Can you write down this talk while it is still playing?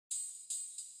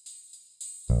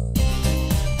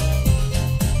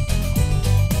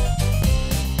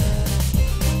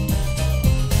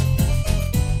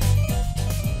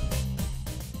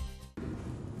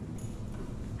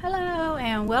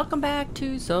welcome back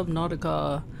to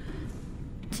Subnautica.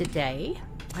 Today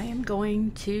I am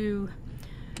going to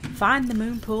find the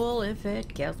Moonpool if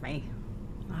it kills me.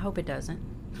 I hope it doesn't.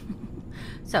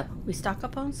 So we stock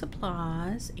up on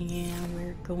supplies and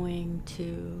we're going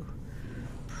to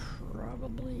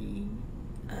probably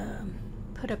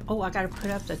put up, oh, I gotta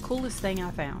put up the coolest thing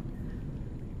I found.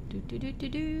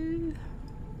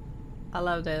 I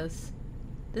love this.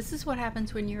 This is what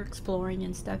happens when you're exploring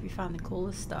and stuff. You find the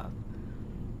coolest stuff.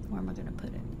 Where am I going to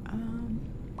put it?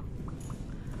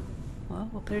 Well,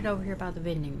 we'll put it over here by the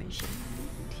vending machine.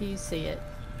 Do you see it?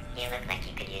 You look like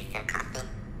you could use some coffee.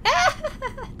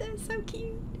 That's so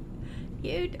cute.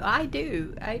 I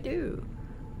do.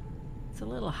 It's a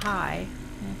little high.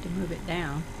 I have to move it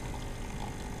down.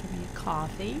 Give me a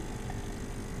coffee.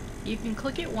 You can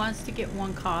click it once to get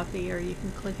one coffee, or you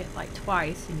can click it like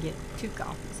twice and get 2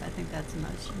 coffees. I think that's the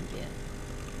most you can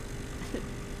get.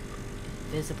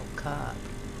 Invisible cup.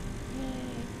 Yay.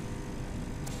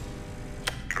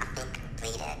 Coffee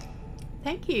completed.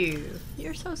 Thank you.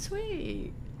 You're so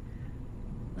sweet.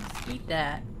 Let's eat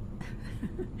that.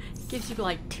 It gives you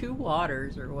like 2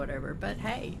 waters or whatever, but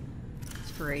hey,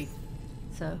 it's free.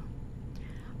 So,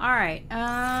 alright,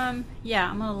 yeah,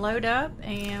 I'm gonna load up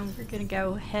and we're gonna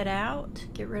go head out,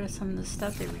 get rid of some of the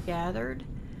stuff that we gathered.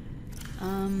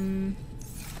 I'm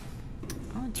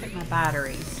gonna check my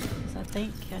batteries, because I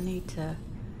think I need to,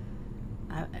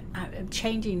 I'm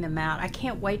changing them out. I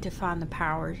can't wait to find the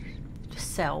power to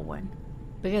sell one,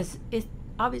 because it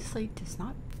obviously does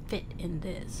not fit in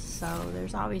this, so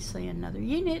there's obviously another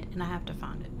unit and I have to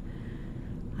find it.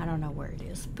 I don't know where it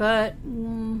is, but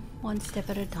one step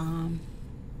at a time.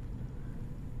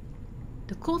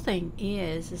 The cool thing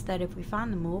is that if we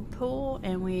find the Moonpool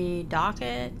and we dock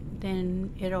it,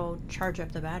 then it'll charge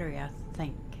up the battery, I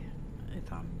think,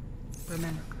 if I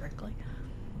remember correctly.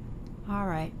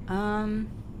 Alright,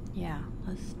 yeah,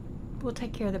 we'll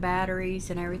take care of the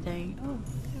batteries and everything. Oh,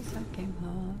 yes, that came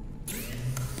up.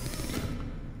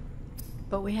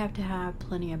 But we have to have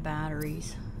plenty of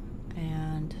batteries,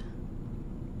 and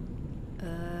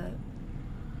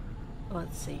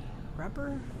let's see,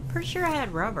 rubber? Pretty sure I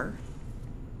had rubber.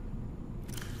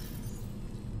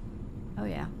 Oh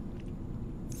yeah.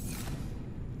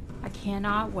 I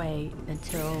cannot wait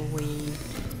until we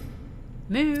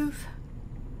move.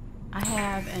 I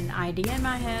have an idea in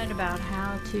my head about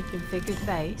how to configure the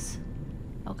base.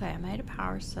 Okay, I made a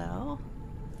power cell.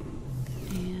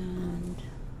 And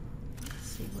let's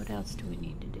see, what else do we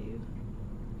need to do?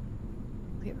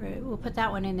 We'll put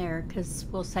that one in there because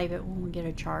we'll save it when we get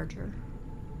a charger.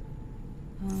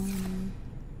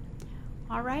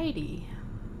 Alrighty.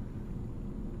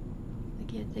 I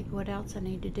can't think what else I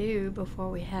need to do before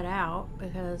we head out,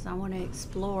 because I want to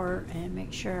explore and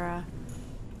make sure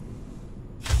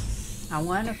I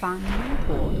want to find the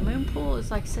Moonpool. The Moonpool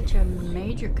is like such a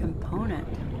major component.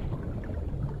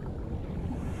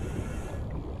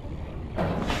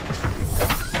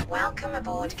 Welcome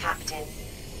aboard, Captain.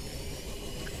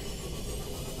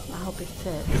 I hope it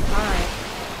fits. Alright,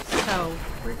 so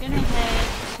we're gonna head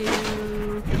to,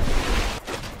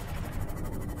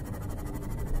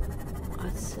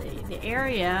 let's see, the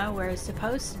area where it's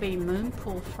supposed to be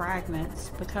Moonpool fragments,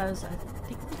 because I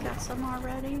think we got some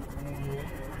already.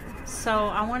 So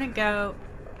I want to go,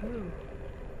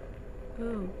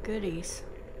 ooh, goodies.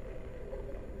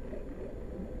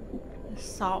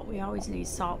 Salt, we always need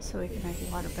salt so we can make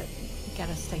water, but we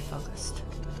gotta stay focused.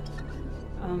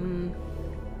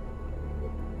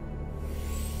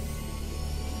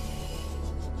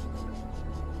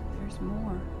 There's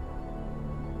more.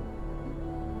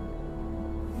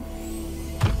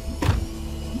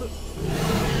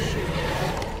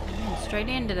 Straight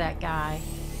into that guy.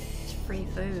 It's free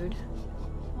food.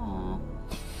 Aw.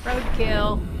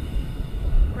 Roadkill.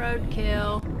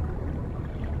 Roadkill.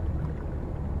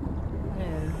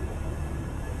 Hello.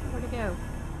 Where'd it go?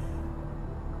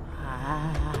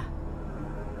 Ah.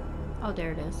 Oh,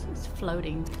 there it is. It's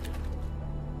floating.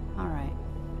 Alright.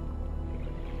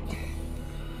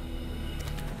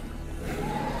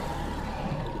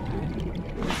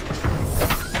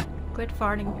 Quit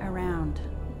farting around.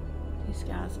 These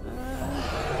guys.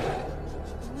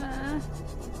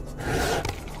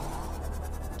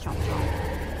 Chomp,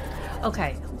 chomp.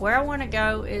 Okay, where I want to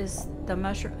go is the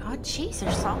mushroom. Oh, jeez,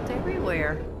 there's salt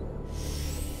everywhere.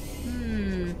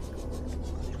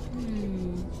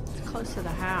 It's close to the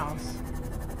house.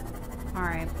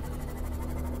 Alright.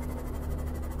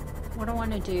 What I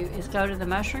want to do is go to the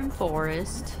mushroom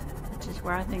forest, which is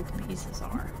where I think the pieces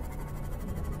are.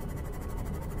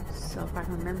 So if I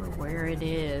can remember where it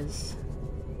is.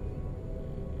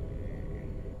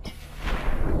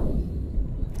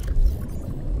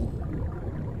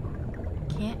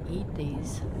 eat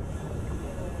these.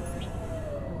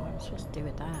 Oh, I'm supposed to do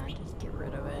with that. Just get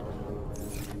rid of it.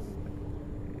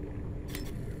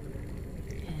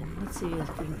 And let's see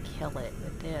if we can kill it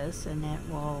with this, and it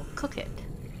will cook it.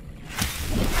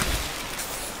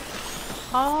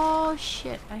 Oh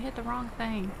shit, I hit the wrong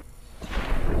thing.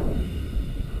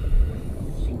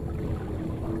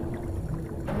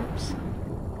 Oops.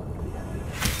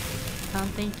 I don't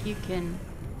think you can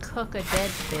cook a dead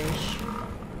fish.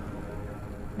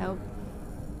 Nope.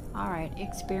 Alright,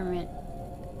 experiment.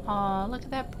 Oh, look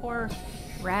at that poor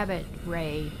rabbit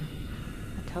ray.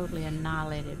 I totally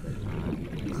annihilated with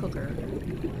my cooker.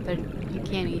 But you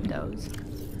can't eat those.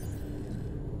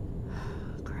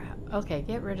 Crap. Okay,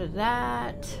 get rid of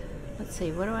that. Let's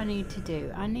see, what do I need to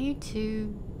do? I need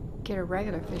to get a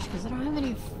regular fish because I don't have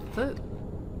any food.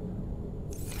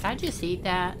 Did I just eat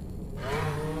that?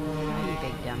 Oh, you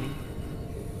big dummy.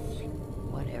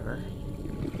 Whatever.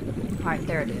 Alright,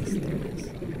 there it is. There it is.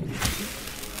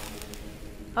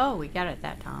 Oh, we got it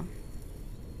that time.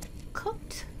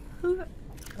 Cooked. Oh,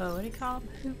 what do you call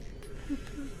them?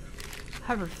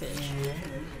 Hoverfish.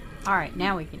 Alright,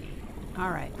 now we can eat.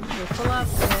 Alright, we're full up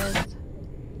with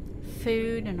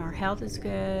food and our health is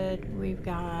good. We've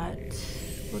got...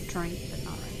 We'll drink, but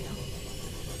not right now.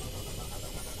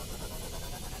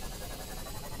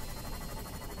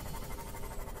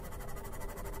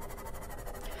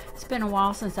 It's been a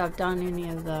while since I've done any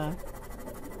of the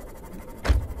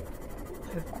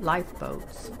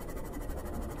lifeboats,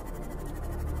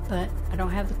 but I don't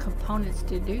have the components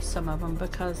to do some of them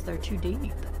because they're too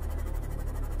deep.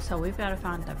 So we've got to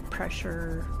find the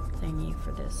pressure thingy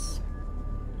for this.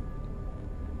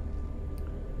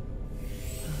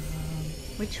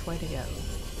 Which way to go?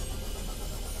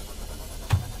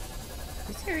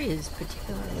 This area is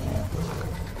particularly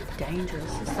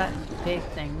dangerous. It's that big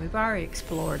thing. We've already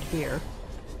explored here.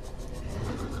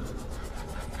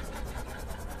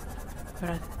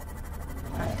 But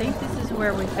I think this is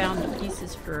where we found the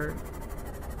pieces for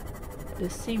the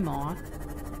sea moth.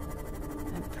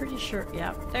 I'm pretty sure,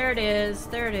 yeah, there it is,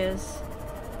 there it is.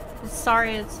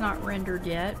 Sorry it's not rendered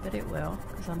yet, but it will,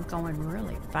 because I'm going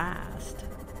really fast.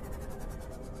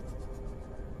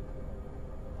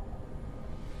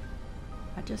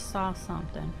 I just saw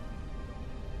something.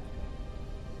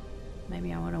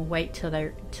 Maybe I want to wait till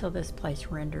this place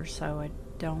renders so I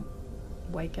don't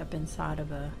wake up inside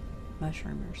of a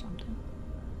mushroom or something.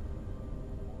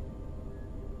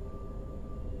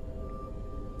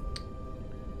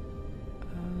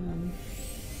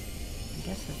 I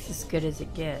guess that's as good as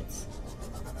it gets.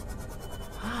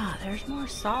 Ah, there's more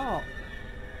salt.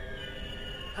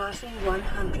 Passing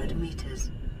 100 meters.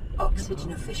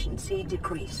 Oxygen efficiency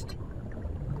decreased.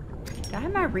 Did I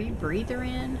have my rebreather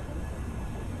in?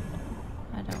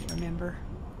 I don't remember.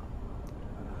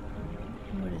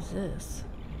 What is this?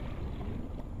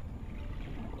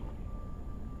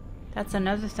 That's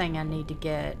another thing I need to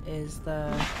get is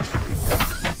the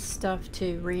stuff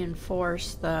to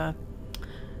reinforce the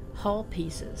hull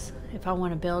pieces. If I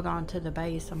want to build onto the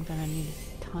base, I'm going to need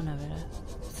a ton of it.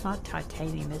 It's not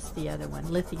titanium, it's the other one.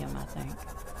 Lithium, I think.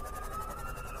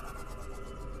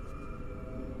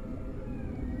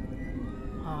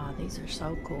 Oh, these are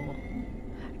so cool.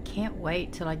 I can't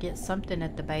wait till I get something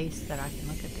at the base that I can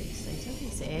look at these things. Are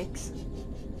these eggs?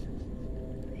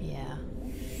 Yeah.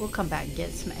 We'll come back and get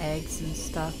some eggs and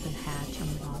stuff and hatch them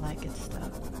and all that good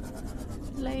stuff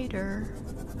later.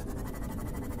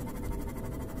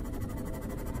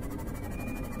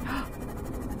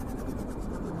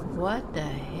 What the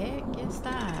heck is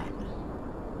that?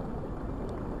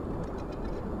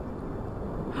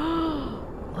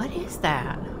 What is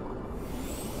that?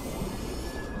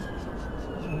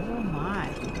 Oh my.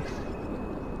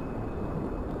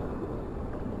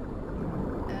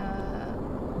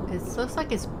 It looks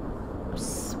like it's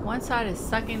one side is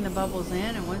sucking the bubbles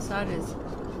in and one side is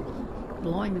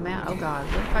blowing them out. Oh god,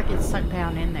 what if I get sucked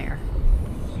down in there?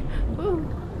 Ooh,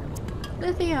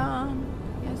 lithium.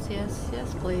 Yes, yes,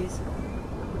 yes, please.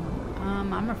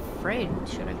 I'm afraid.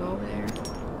 Should I go over there?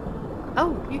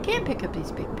 Oh, you can pick up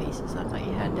these big pieces. I thought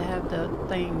you had to have the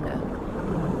thing to...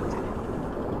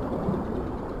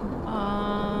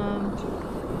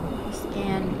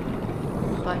 Scan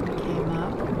button came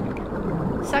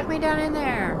up. Suck me down in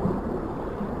there.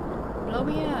 Blow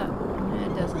me up.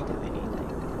 It doesn't do anything.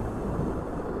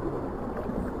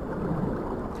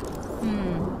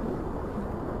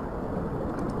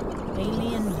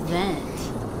 Alien vent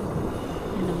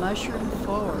in the mushroom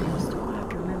forest. I'll have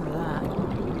to remember that.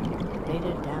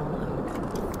 Data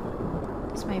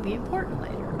download. This may be important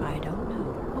later. I don't know.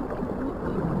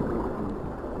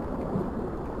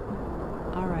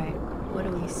 Alright. What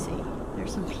do we see?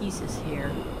 There's some pieces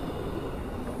here.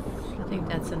 I think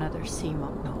that's another sea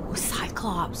moth. No,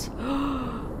 Cyclops.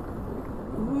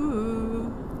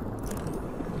 Ooh.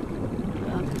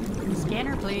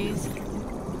 Scanner, please.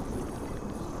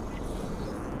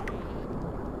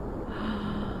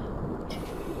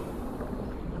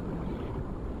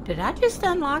 Did I just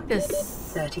unlock this?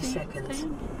 30 seconds.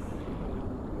 Thing?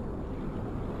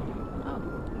 Oh,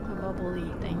 a bubbly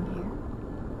thing here.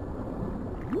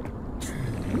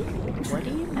 What do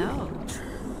you know?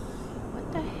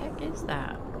 What the heck is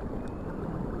that?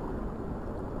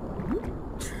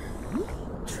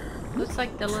 Looks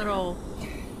like the little...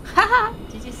 Haha!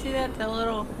 Did you see that? The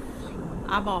little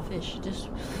eyeball fish just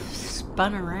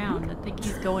spun around. I think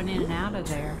he's going in and out of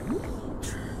there.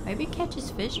 Maybe he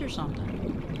catches fish or something.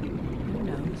 Who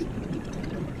knows?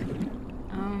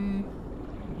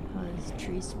 Oh, there's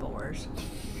tree spores.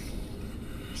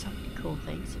 So many cool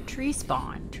things. Tree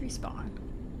spawn. Tree spawn.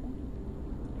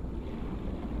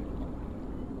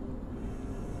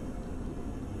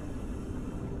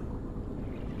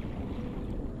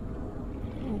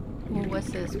 Oh, what's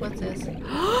this? What's this?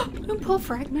 Moonpool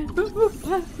fragment. Moonpool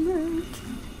fragment.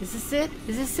 Is this it?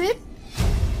 Is this it?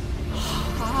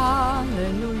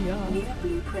 Hallelujah. Near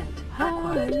blueprint.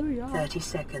 Acquired. 30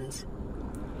 seconds.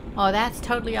 Oh, that's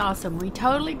totally awesome. We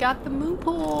totally got the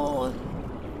Moonpool.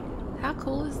 How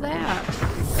cool is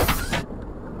that?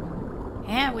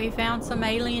 And we found some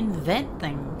alien vent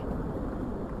thing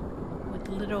with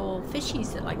little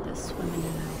fishies that like to swim in and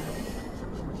out.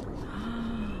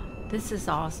 This is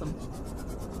awesome.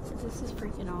 This is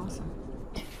freaking awesome.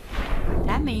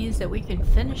 That means that we can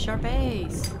finish our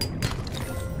base.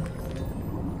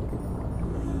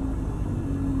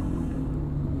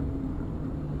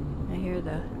 I hear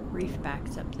the reef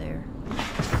backs up there.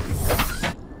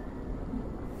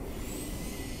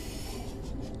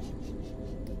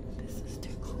 This is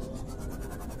too cool.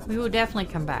 We will definitely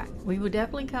come back. We will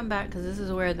definitely come back because this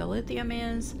is where the lithium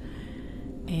is.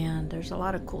 And there's a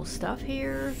lot of cool stuff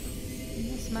here. In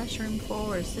this mushroom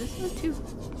forest. This is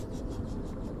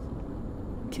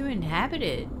too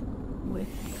inhabited with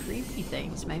creepy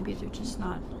things. Maybe they're just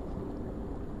not.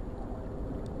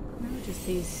 Maybe just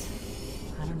these,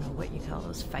 I don't know what you call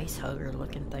those face hugger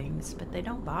looking things, but they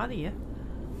don't bother you.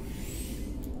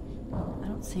 I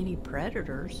don't see any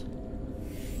predators.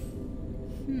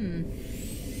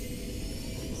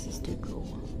 This is too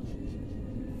cool.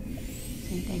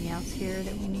 Anything else here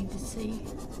that we need to see?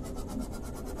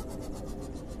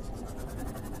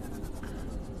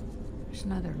 There's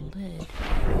another lid.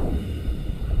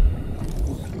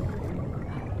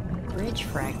 Bridge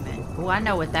fragment. Oh, I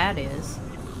know what that is.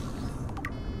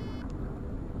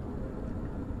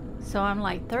 So I'm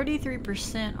like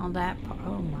 33% on that part.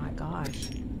 Oh my gosh.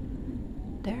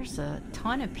 There's a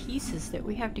ton of pieces that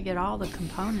we have to get all the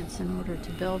components in order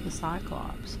to build the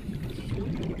Cyclops.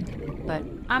 But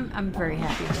I'm very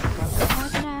happy with what we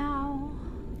have now.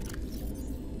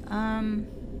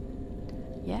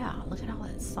 Yeah, look at all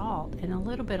that salt and a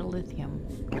little bit of lithium.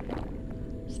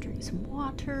 Let's drink some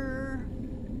water.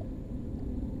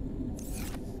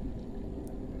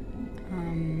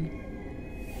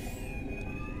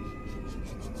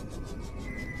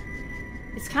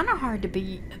 It's kind of hard to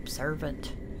be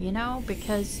observant, you know,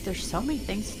 because there's so many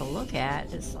things to look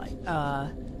at. It's like,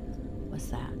 what's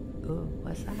that? Ooh,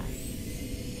 what's that?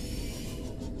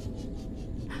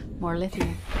 More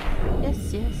lithium.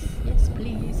 Yes, yes, yes,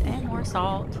 please. And more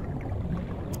salt.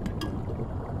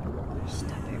 There's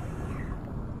stuff everywhere.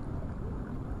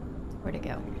 Where'd it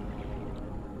go?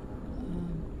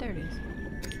 There it is.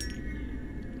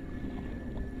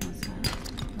 What's that?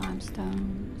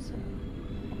 Limestone. So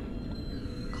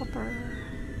copper.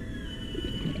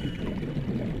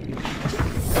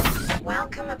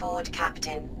 Welcome aboard,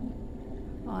 Captain.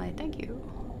 Why, thank you.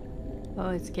 Oh,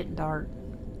 it's getting dark.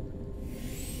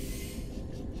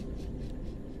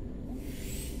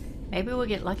 Maybe we'll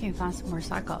get lucky and find some more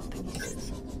Cyclops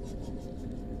pieces.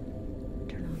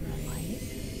 Turn on the light.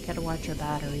 Gotta watch our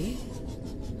battery.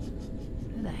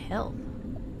 Who the hell?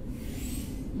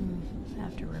 I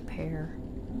have to repair.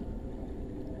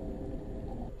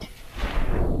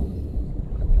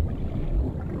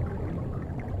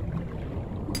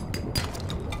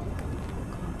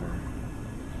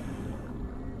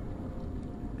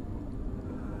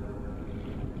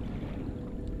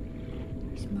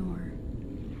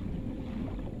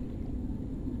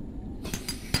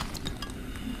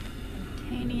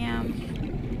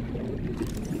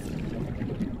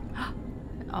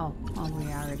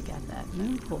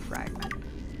 Moonpool fragment.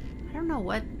 I don't know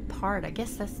what part. I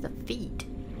guess that's the feet.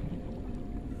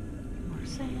 More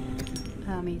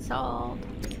sand. Salt.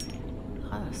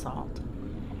 lot of salt.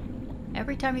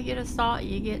 Every time you get a salt,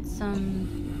 you get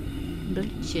some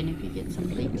bleach, and if you get some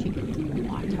bleach, you get some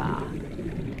water.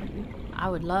 I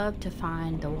would love to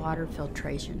find the water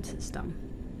filtration system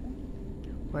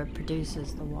where it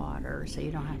produces the water, so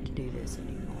you don't have to do this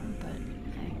anymore, but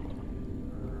hey.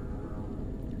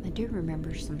 I do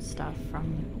remember some stuff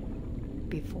from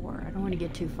before. I don't want to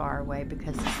get too far away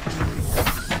because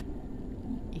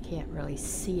you can't really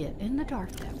see it in the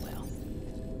dark that well.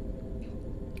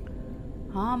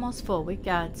 Almost full. We've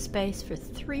got space for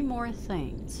 3 more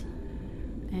things.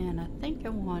 And I think I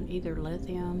want either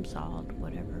lithium, salt,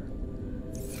 whatever.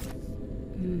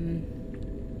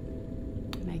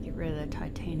 May get rid of the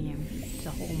titanium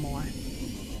to hold more.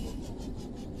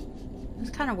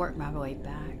 Just kind of work my way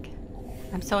back.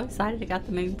 I'm so excited I got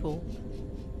the Moonpool.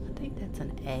 I think that's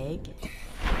an egg.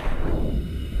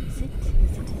 Is it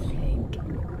an egg?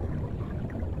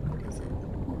 What is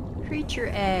it? Creature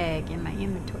egg in my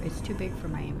inventory. It's too big for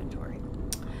my inventory.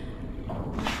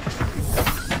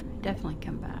 Definitely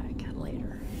come back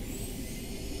later.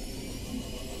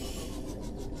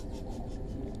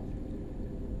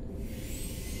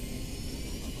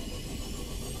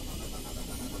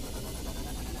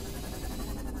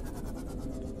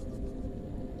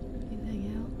 Anything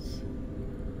else?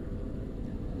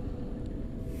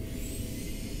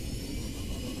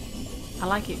 I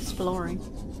like exploring.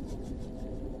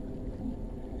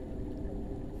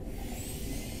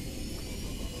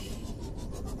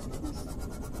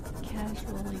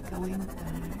 Casually going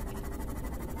back.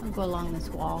 I'll go along this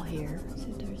wall here,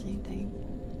 see if there's anything.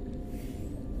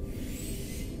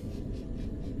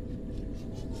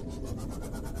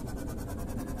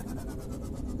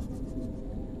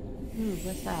 Ooh,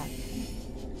 what's that?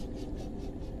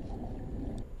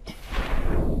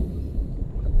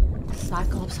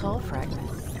 Cyclops hull fragment.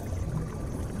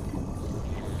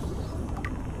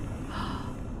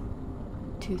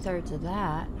 2/3 of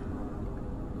that.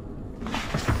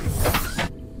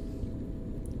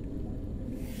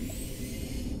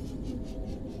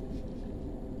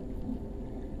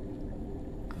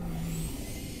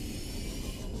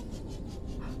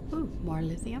 Ooh, more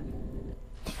lithium.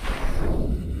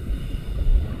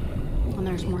 And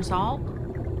there's more salt.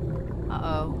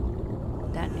 Uh-oh.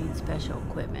 That needs special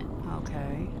equipment.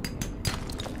 Okay.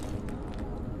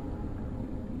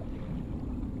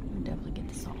 I'll definitely get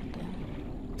the salt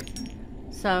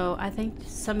in. So, I think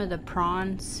some of the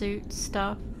prawn suit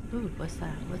stuff. Ooh, what's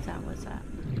that? What's that? What's that?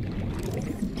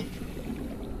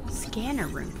 Scanner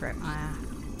room for it.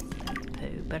 That's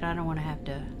poo. But I don't want to have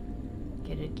to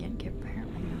get it again.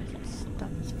 Apparently, my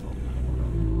stuff is full.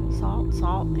 Salt,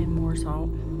 salt, and more salt.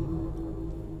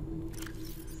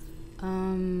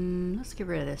 Let's get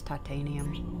rid of this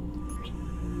titanium.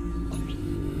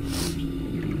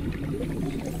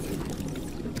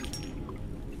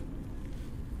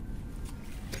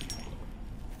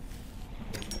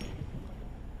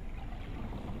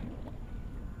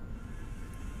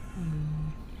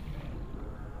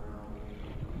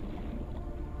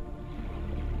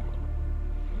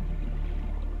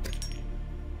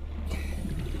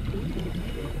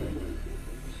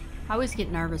 I always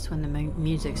get nervous when the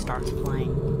music starts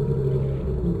playing.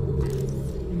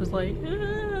 It's like,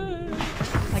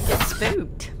 I get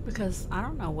spooked because I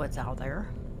don't know what's out there.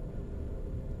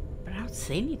 But I don't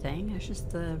see anything. It's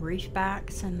just the reef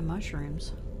backs and the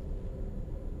mushrooms.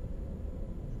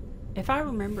 If I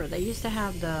remember, they used to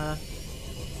have the,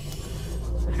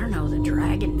 I don't know, the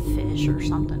dragonfish or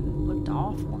something. Looked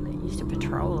awful. They used to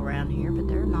patrol around here, but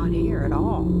they're not here at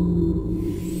all.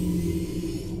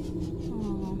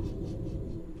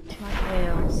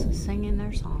 Singing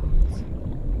their songs.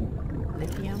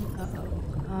 Lithium. Uh-oh.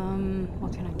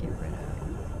 What can I get rid of?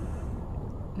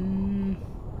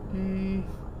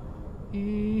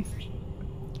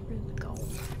 Get rid of the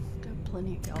gold. Got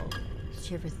plenty of gold. Did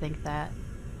you ever think that?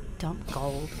 Dump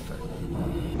gold for...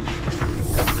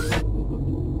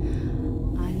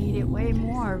 I need it way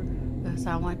more because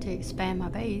I want to expand my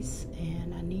base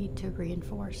and I need to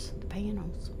reinforce the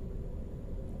panels.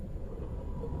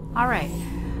 Alright.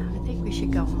 I think we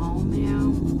should go home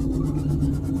now.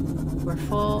 We're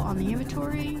full on the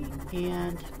inventory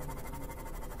and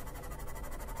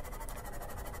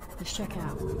let's check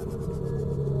out.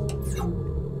 Oh,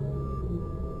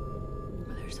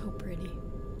 they're so pretty.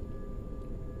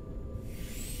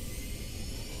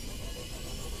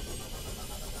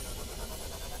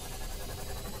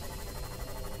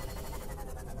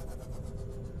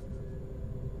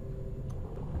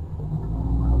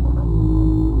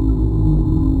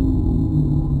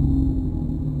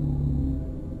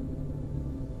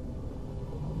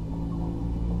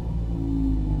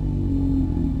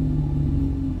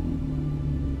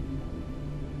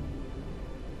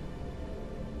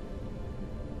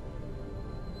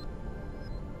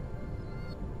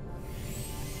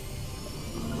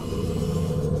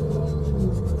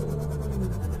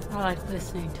 I like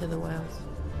listening to the whales.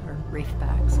 Or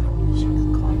reefbacks, I guess you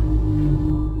could call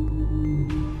them.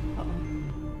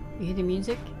 Uh-oh. You hear the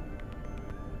music?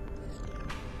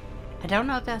 I don't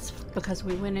know if that's because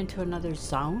we went into another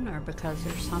zone or because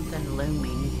there's something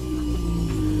looming.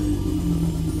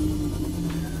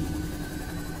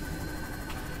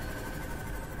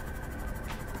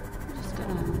 I'm just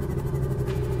gonna...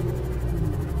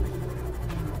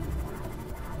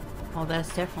 Oh,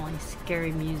 that's definitely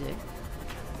scary music.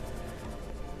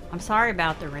 I'm sorry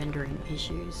about the rendering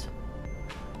issues.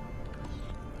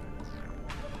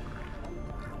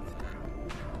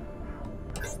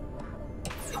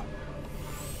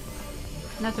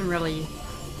 Nothing really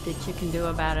that you can do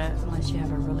about it unless you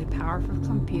have a really powerful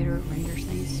computer. It renders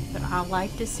things, but I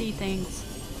like to see things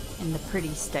in the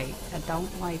pretty state. I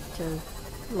don't like to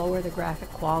lower the graphic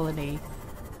quality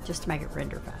just to make it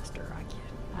render faster.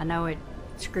 I know it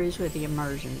screws with the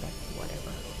immersion, but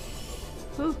whatever.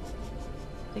 Whew.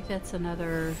 I think that's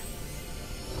another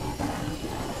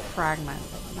fragment,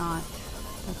 but not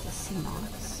with the sea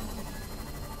moths.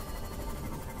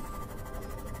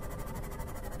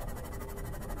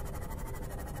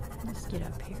 Let's get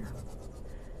up here.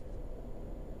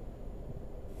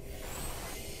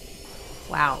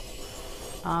 Wow.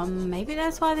 Maybe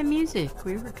that's why the music.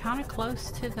 We were kind of close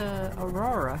to the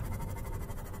aurora,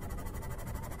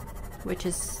 which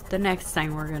is the next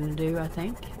thing we're going to do, I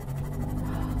think.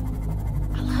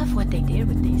 I love what they did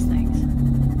with these things.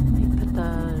 They put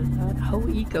the whole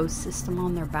ecosystem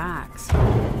on their backs.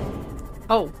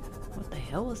 Oh, what the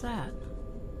hell was that?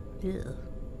 Ew.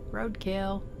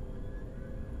 Roadkill.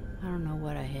 I don't know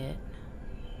what I hit.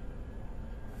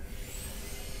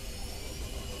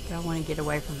 But I want to get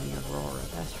away from the aurora,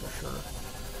 that's for sure.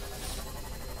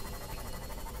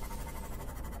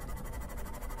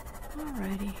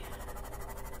 Alrighty.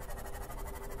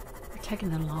 We're taking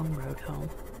the long road home.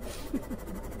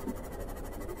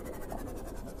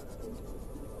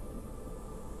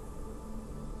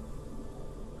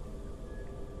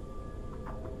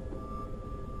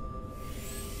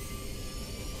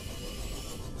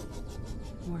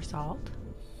 More salt.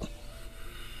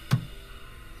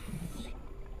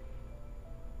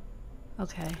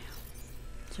 Okay.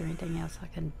 Is there anything else I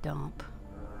can dump?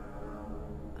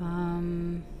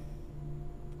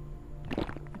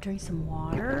 Drink some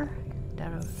water.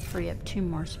 That'll free up 2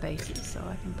 more spaces so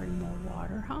I can bring more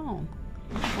water home.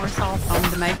 More salt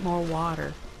home to make more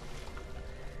water.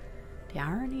 The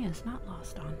irony is not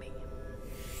lost on me.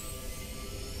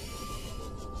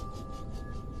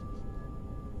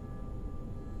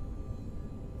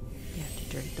 You have to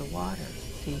drink the water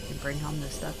so you can bring home the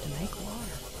stuff to make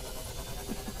water.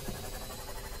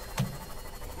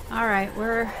 Alright,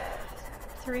 we're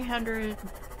 300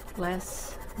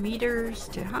 less meters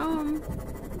to home.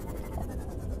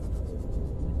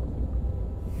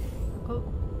 Oh,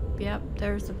 yep,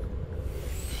 there's a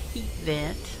heat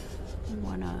vent. We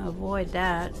want to avoid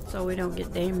that so we don't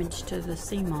get damage to the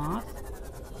sea moth.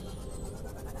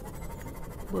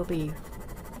 We'll be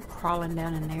crawling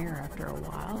down in there after a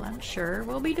while, I'm sure.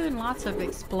 We'll be doing lots of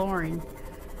exploring,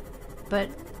 but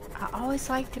I always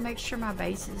like to make sure my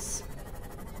base is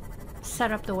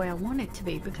set up the way I want it to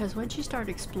be, because once you start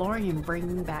exploring and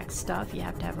bringing back stuff, you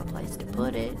have to have a place to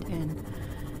put it, and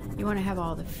you want to have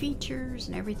all the features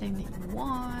and everything that you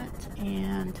want.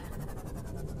 And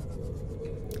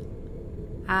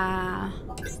I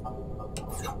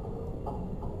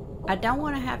don't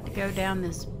want to have to go down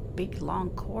this big long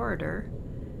corridor.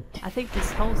 I think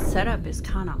this whole setup is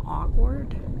kind of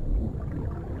awkward.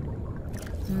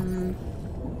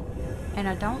 And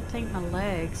I don't think my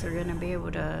legs are going to be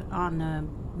able to, on the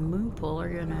Moonpool, are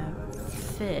going to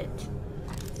fit.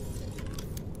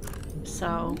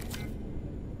 So,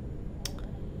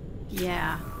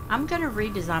 yeah, I'm going to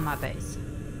redesign my base.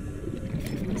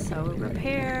 So,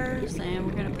 repairs, and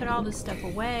we're going to put all this stuff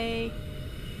away.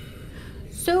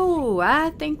 So,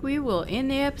 I think we will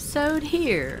end the episode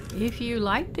here. If you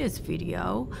like this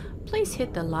video, please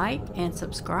hit the like and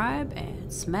subscribe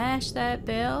and smash that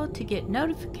bell to get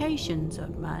notifications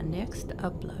of my next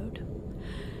upload.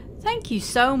 Thank you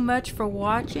so much for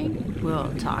watching.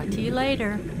 We'll talk to you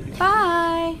later.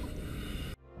 Bye!